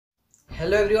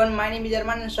Hello everyone, my name is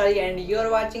Arman Ansari and you are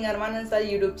watching Arman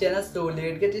Ansari YouTube channel. So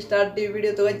let's get start the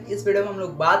video। तो इस video में हम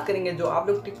लोग बात करेंगे जो आप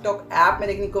लोग टिकटॉक ऐप में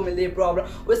देखने को मिल रही है प्रॉब्लम,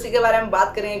 उसी के बारे में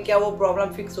बात करेंगे। क्या वो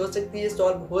प्रॉब्लम फिक्स हो सकती है,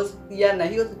 सॉल्व हो सकती है या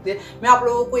नहीं हो सकती है, मैं आप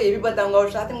लोगों को ये भी बताऊंगा।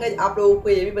 और साथ में आप लोगों को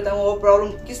ये भी बताऊंगा वो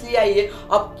प्रॉब्लम किस लिए आई है,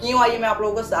 अब क्यों आई है, मैं आप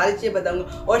लोगों को सारी चीज़ें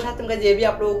बताऊंगा। और साथ में ये भी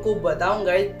आप लोगों को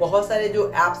बताऊंगा बहुत सारे जो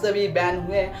ऐप्स अभी बैन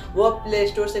हुए हैं वो प्ले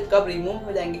स्टोर से कब रिमूव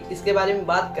हो जाएंगे, इसके बारे में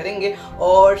बात करेंगे।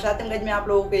 और साथ में मैं आप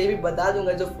लोगों को ये भी बता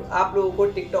दूंगा जो आप लोगों को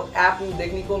टिकटॉक ऐप में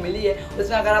देखने को मिली है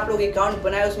उसमें अगर आप लोग अकाउंट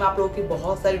बनाए उसमें आप लोगों की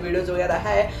बहुत सारी वीडियोस वगैरह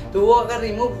है, तो वो अगर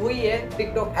रिमूव हुई है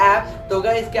टिकटॉक ऐप तो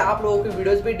गाइस इसके आप लोगों की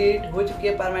वीडियोस भी डिलीट हो चुकी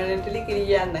है परमानेंटली के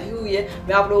लिए या नहीं हुई है,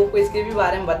 मैं आप लोगों को इसके भी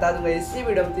बारे में बता दूंगा इसी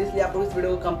वीडियो में। इसलिए आप लोग इस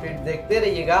वीडियो को कंप्लीट देखते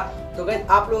रहिएगा। तो गाइस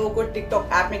आप लोगों को टिकटॉक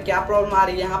ऐप में क्या प्रॉब्लम आ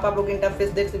रही है, यहाँ पर आप लोग इंटरफेस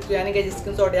देख सकते हो, यानी कि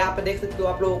स्क्रीनशॉट यहाँ पे देख सकते हो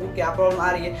आप लोगों को क्या प्रॉब्लम आ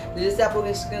रही है। तो जैसे आप लोग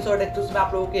स्क्रीनशॉट देखते हो उसमें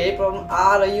आप लोगों को यही प्रॉब्लम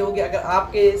आ रही होगी। अगर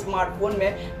आपके स्मार्टफोन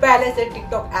में पहले से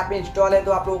टिकटॉक ऐप इंस्टॉल है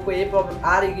तो आप लोगों को ये प्रॉब्लम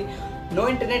आ रही है, no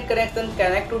internet connection,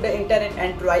 connect to the internet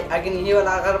and try again, ये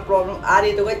वाला अगर प्रॉब्लम आ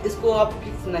रही है तो गाइस इसको अब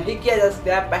फिक्स नहीं किया जा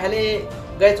सकता है। पहले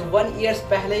गाइस 1 ईयर्स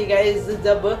पहले ही गाइस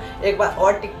जब एक बार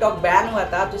और टिकटॉक बैन हुआ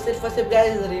था तो सिर्फ और सिर्फ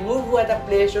गाइस रिमूव हुआ था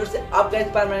प्ले स्टोर से, अब गाइस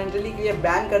परमानेंटली के लिए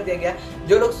बैन कर दिया गया।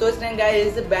 जो लोग सोच रहे हैं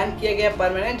गाइस बैन किया गया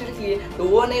परमानेंटली के लिए तो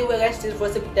वो नहीं हुआ गाइस, सिर्फ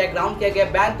और सिर्फ टेक डाउन किया गया।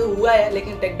 बैन तो हुआ है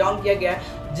लेकिन टेक डाउन किया गया।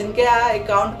 जिनके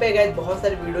अकाउंट पे गाइस बहुत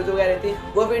सारी वीडियोज वगैरह थी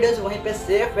वो वीडियोज वहीं पे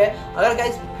सेफ है। अगर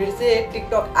गाइस फिर से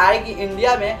टिकटॉक आएगी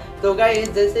इंडिया में तो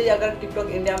गाइस जैसे ही अगर टिकटॉक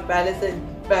इंडिया में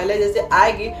पहले जैसे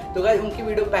आएगी तो गाइस उनकी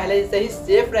वीडियो पहले से ही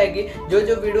सेफ रहेगी। जो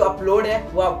वीडियो अपलोड है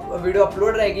वो वीडियो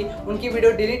अपलोड रहेगी, उनकी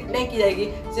वीडियो डिलीट नहीं की जाएगी।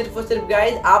 सिर्फ और सिर्फ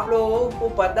गाइस आप लोगों को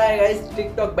पता है गाइस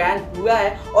टिकटॉक बैन हुआ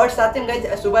है और साथ ही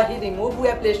गाइस सुबह ही रिमूव हुआ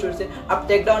है प्ले स्टोर से, अब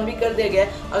टेक डाउन भी कर दिया गया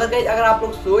है। अगर आप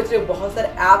लोग सोच रहे हो बहुत सारे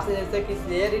ऐप्स हैं जैसे कि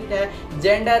शेयरिट है,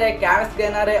 जेंडर है, कैम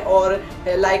स्कैनर है और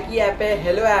लाइकी ऐप है,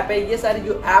 हेलो ऐप है, ये सारी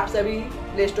जो ऐप्स अभी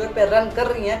प्ले स्टोर पर रन कर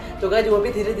रही हैं तो गाइस वो भी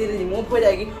धीरे धीरे रिमूव हो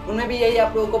जाएगी, उनमें भी यही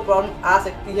आप लोगों को प्रॉब्लम आ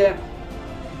सकती है।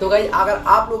 तो गाइस अगर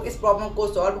आप लोग इस प्रॉब्लम को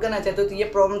सॉल्व करना चाहते हो तो ये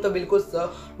प्रॉब्लम तो बिल्कुल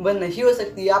सॉल्व नहीं हो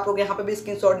सकती है। आप लोग यहाँ पे भी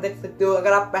स्क्रीनशॉट देख सकते हो।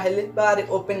 अगर आप पहली बार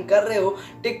ओपन कर रहे हो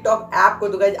टिकटॉक ऐप को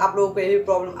तो गाइस आप लोगों को ये भी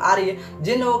प्रॉब्लम आ रही है।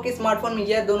 जिन लोगों के स्मार्टफोन में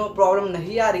ये दोनों प्रॉब्लम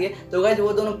नहीं आ रही है तो गाइस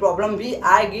वो दोनों प्रॉब्लम भी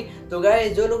आएगी। तो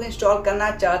गाइस जो लोग इंस्टॉल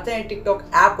करना चाहते हैं टिकटॉक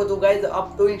ऐप को तो गाइस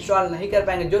अब तो इंस्टॉल नहीं कर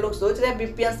पाएंगे। जो लोग सोच रहे हैं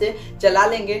VPN से चला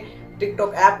लेंगे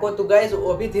टिकटॉक ऐप को तो गाइस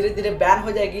वो भी धीरे धीरे बैन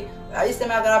हो जाएगी। इस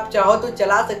समय अगर आप चाहो तो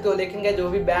चला सकते हो लेकिन गाइस जो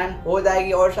भी बैन हो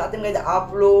जाएगी। और साथ में गाइस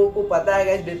आप लोगों को पता है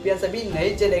गाइस VPN से भी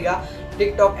नहीं चलेगा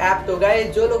टिकटॉक ऐप। तो गाइस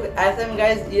जो लोग ऐसे में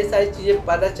गाइस ये सारी चीज़ें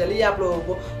पता चली आप लोगों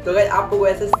को तो गाइस आपको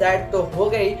वैसे सेट तो हो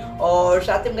गई। और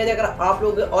साथ में गाइस अगर आप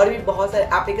लोग और भी बहुत सारे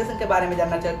एप्लीकेशन के बारे में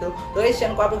जानना चाहते हो तो इस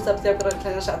चैनल को आप लोग सब्सक्राइब कर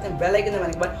रखना, साथ में बेल आइकन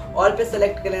दबाने के बाद ऑल पे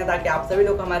सेलेक्ट कर लेना ताकि आप सभी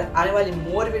लोग हमारे आने वाली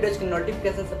मोर वीडियोज की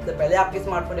नोटिफिकेशन सबसे पहले आपके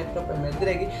स्मार्टफोन डेस्कटॉप पर मिलती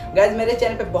रहेगी। गाइस मेरे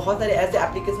चैनल पे बहुत सारे ऐसे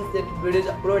एप्लीकेशन से वीडियोज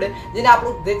अपलोड है जिन्हें आप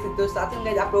लोग देख सकते हो। साथ में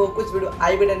गाइस आप लोगों को कुछ वीडियो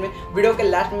आई बटन में वीडियो के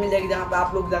लास्ट में मिल जाएगी जहाँ पे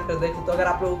आप लोग जाकर देख सकते हो। अगर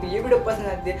आप लोगों को ये वीडियो पसंद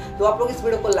आती है तो आप लोग इस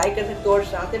वीडियो को लाइक कर सकते हो। और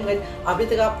साथ में गाइस अभी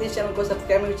तक आप इस चैनल को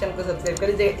सब्सक्राइब नहीं, चैनल को सब्सक्राइब कर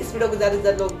लीजिएगा। इस वीडियो को ज़्यादा से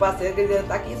ज़्यादा लोगों के पास शेयर कर दीजिएगा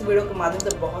ताकि इस वीडियो के माध्यम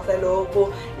से बहुत सारे लोगों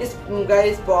को इस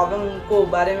गाइस प्रॉब्लम को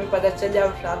बारे में पता चल जाए।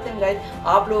 और साथ में गाइस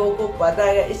आप लोगों को पता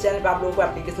है इस चैनल पे आप लोगों को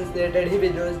एप्लीकेशन से रिलेटेड ही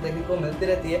वीडियोस देखने को मिलती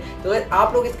रहती है। तो गाइस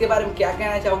आप लोग इसके बारे में क्या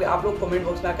कहना चाहोगे आप लोग कमेंट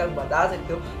बॉक्स में आकर बता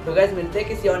सकते हो। तो गाइस मिलते हैं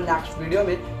किसी और नेक्स्ट वीडियो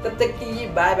में, तब तक के लिए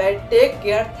bye bye, take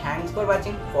care, thanks for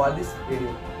watching for this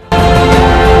video.